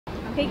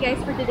Okay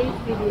guys, for today's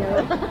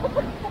video,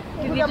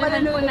 bibidyoan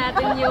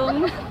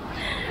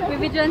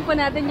po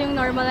natin yung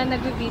normal na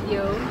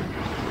nag-video.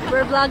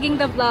 We're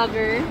vlogging the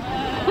vlogger.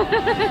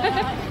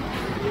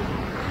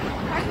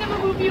 Parang na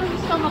mabubi yung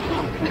stomach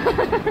ko.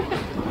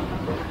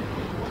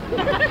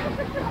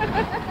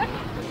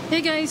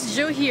 Hey guys,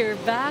 Joe here,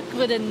 back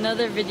with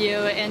another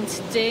video, and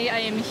today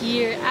I am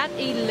here at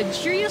a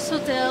luxurious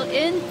hotel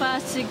in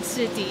Pasig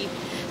City.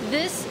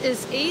 This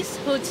is Ace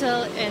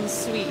Hotel and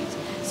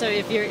Suite. So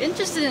if you're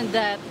interested in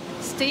that,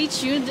 stay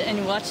tuned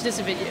and watch this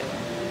video.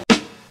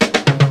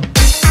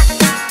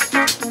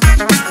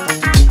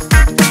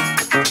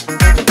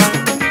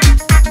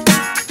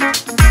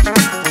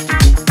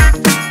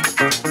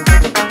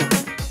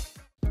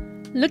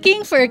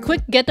 Looking for a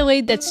quick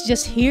getaway that's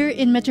just here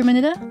in Metro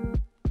Manila?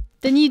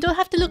 Then you don't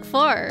have to look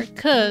far,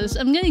 cause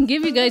I'm gonna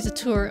give you guys a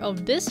tour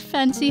of this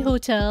fancy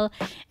hotel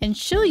and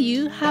show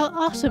you how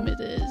awesome it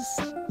is.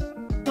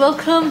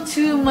 Welcome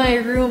to my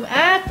room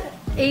at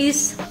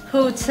Ace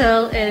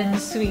Hotel and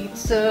Suite.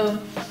 So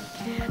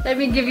let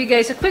me give you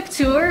guys a quick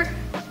tour.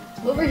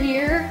 Over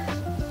here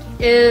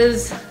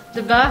is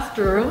the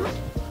bathroom,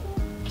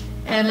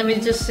 and let me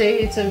just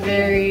say it's a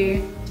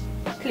very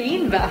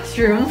clean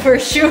bathroom for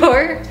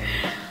sure.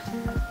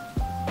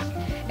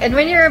 And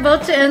when you're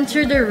about to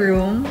enter the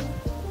room,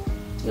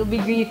 you'll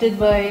be greeted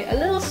by a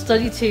little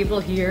study table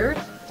here.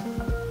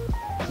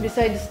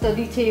 Beside the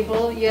study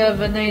table, you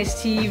have a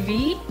nice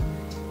TV.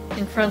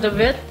 In front of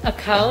it, a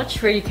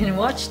couch where you can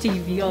watch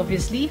TV,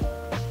 obviously.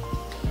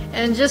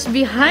 And just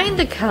behind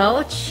the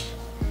couch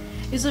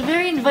is a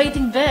very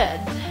inviting bed.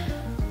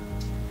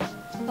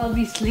 I'll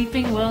be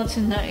sleeping well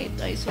tonight,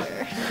 I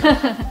swear.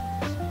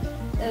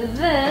 And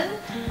then,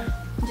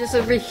 just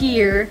over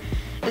here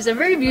is a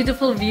very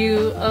beautiful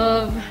view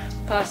of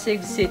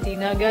Pasig City.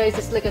 Now guys,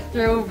 it's like a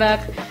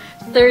throwback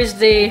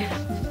Thursday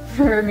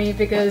for me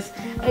because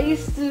I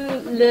used to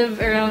live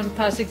around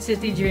Pasig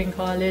City during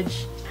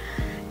college.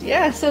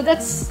 Yeah, so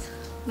that's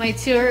my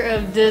tour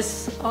of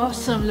this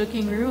awesome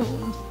looking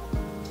room.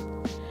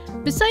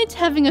 Besides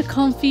having a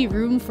comfy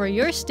room for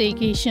your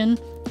staycation,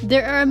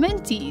 there are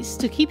amenities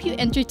to keep you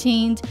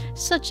entertained,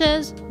 such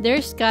as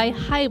their Sky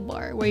High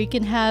Bar, where you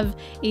can have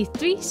a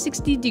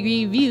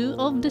 360-degree view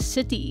of the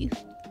city.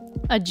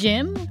 A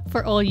gym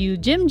for all you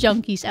gym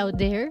junkies out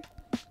there.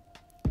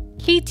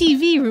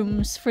 KTV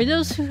rooms for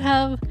those who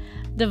have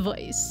the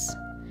voice.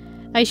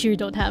 I sure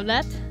don't have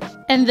that.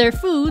 And their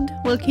food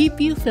will keep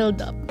you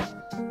filled up.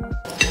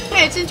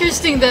 Yeah, it's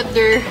interesting that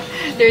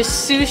there's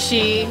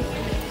sushi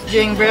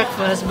during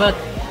breakfast, but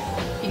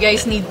you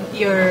guys need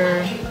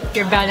your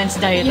balanced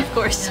diet, of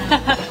course.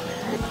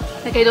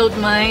 Like, I don't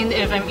mind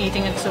if I'm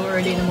eating it so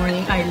early in the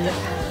morning.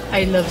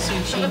 I love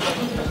sushi.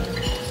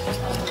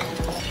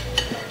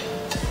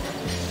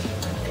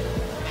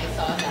 I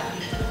saw that.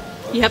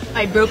 Yep,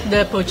 I broke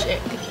the poached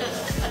egg.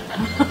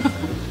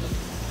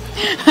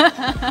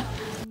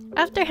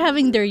 After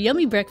having their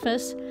yummy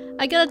breakfast,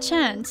 I got a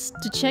chance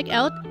to check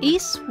out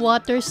Ace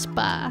Water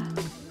Spa.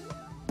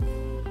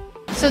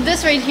 So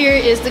this right here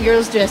is the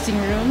girls' dressing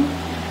room.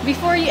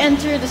 Before you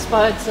enter the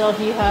spa itself,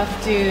 you have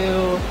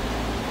to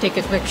take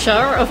a quick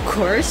shower, of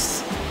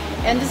course.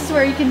 And this is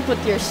where you can put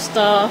your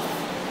stuff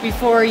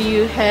before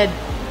you head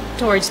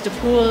towards the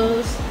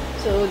pools.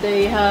 So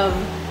they have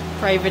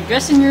private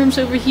dressing rooms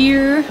over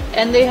here,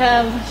 and they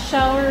have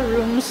shower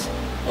rooms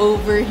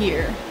over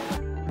here.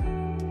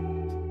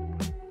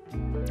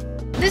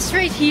 This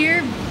right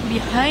here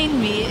behind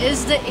me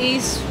is the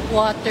Ace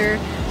Water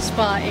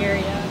Spa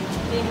area.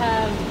 They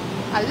have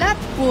a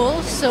lap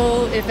pool,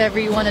 so if ever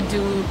you want to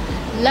do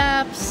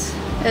laps.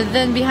 And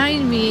then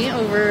behind me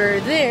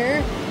over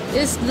there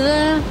is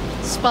the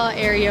spa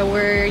area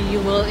where you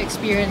will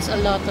experience a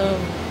lot of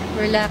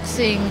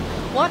relaxing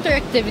water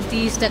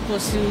activities that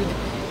will soothe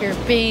your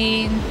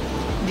pain,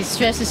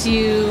 distresses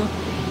you.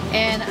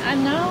 And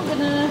I'm now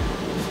gonna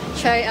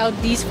try out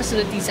these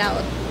facilities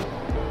out.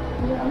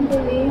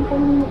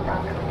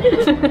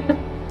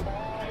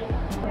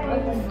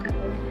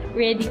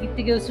 Ready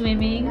to go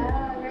swimming?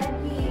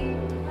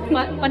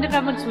 Paano ka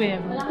mag-swim?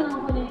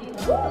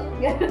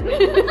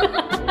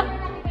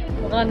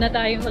 Mukha na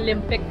tayong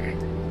Olympic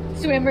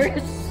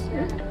swimmers.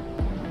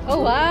 Oh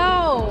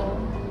wow!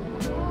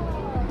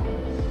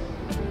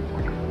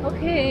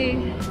 Okay,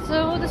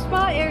 so the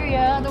spa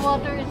area, the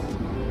water is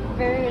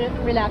very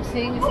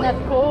relaxing. It's not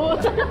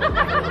cold.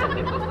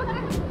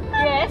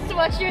 Yes,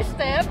 watch your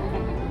step.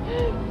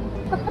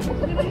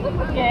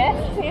 Yes.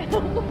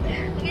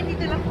 Hanggang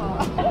dito lang po.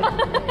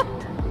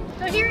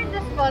 So here in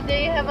the spa,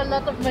 they have a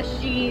lot of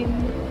machines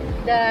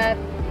that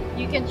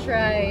you can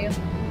try.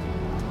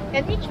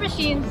 And each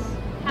machines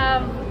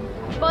have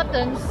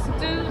buttons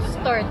to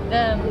start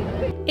them.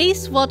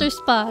 Ace Water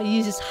Spa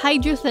uses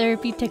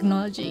hydrotherapy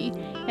technology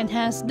and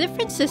has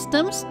different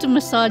systems to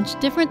massage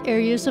different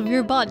areas of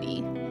your body.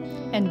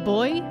 And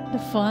boy,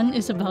 the fun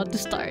is about to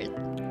start.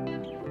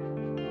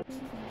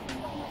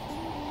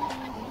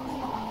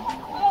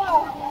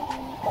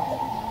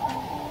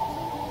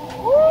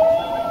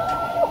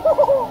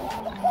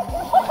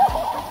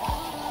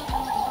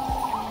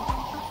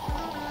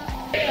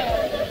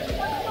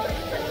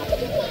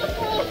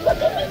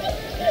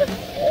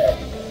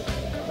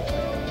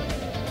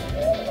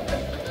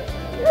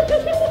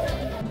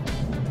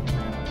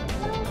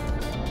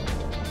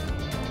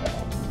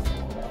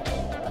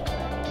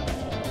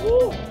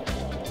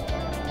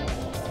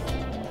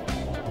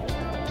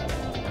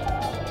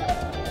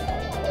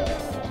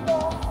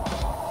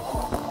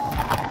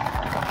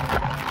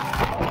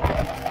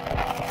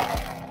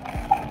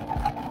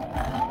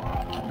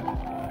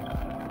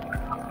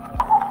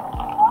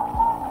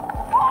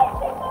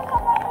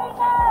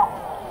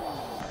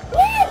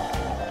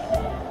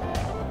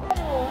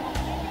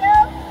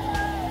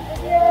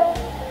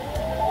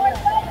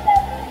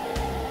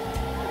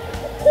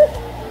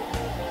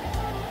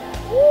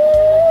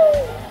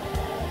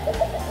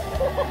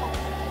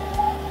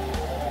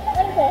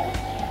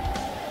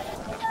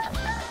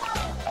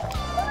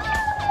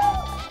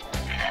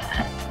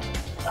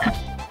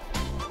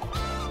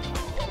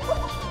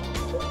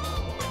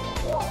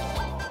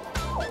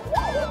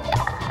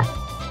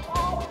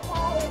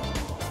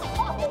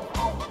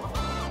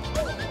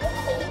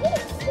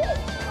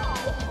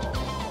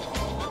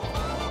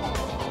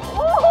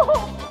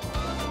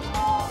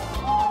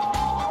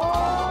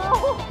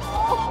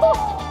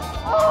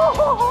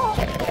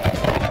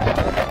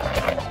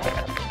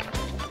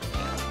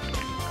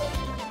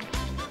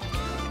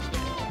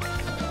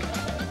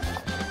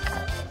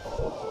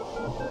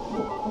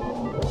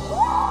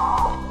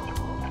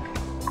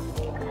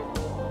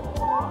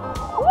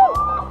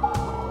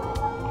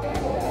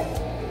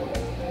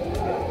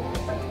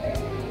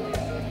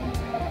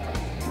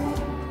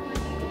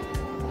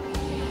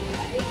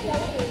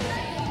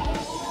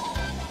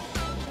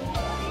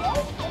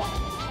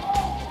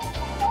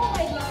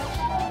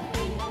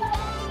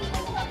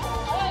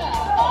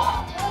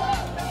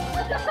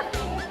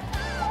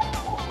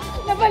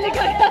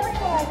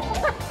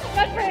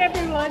 Not for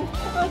everyone.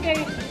 Okay,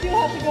 you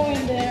have to go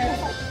in there.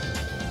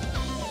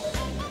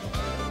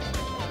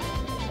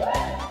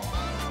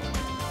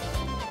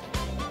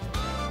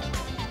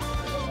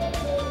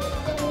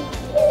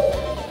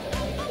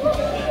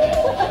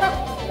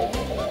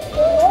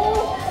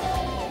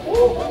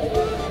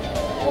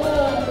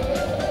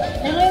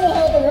 Now I know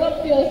how the rock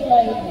feels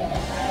like.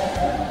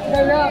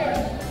 The rock.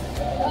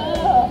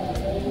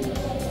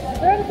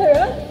 Rock,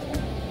 Sarah?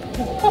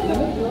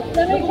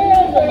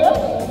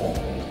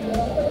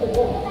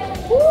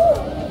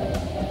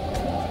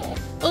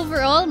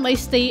 Overall, my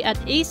stay at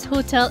Ace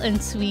Hotel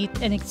and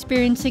Suite and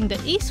experiencing the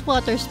Ace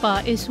Water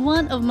Spa is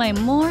one of my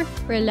more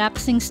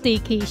relaxing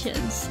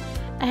staycations.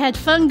 I had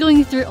fun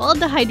going through all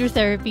the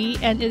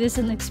hydrotherapy, and it is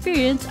an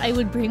experience I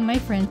would bring my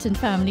friends and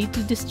family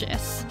to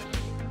distress.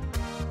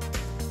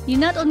 You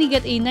not only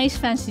get a nice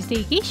fancy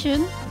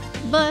staycation,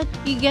 but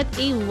you get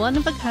a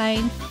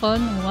one-of-a-kind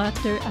fun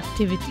water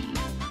activity.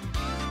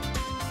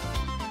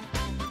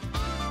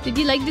 Did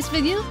you like this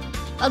video?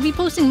 I'll be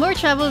posting more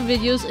travel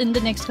videos in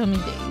the next coming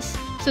days.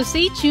 So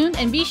stay tuned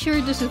and be sure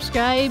to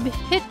subscribe,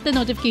 hit the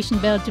notification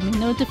bell to be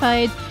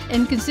notified,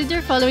 and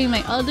consider following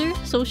my other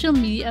social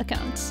media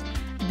accounts.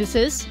 This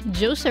is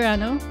Joe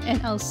Serrano, and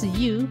I'll see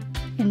you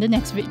in the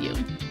next video.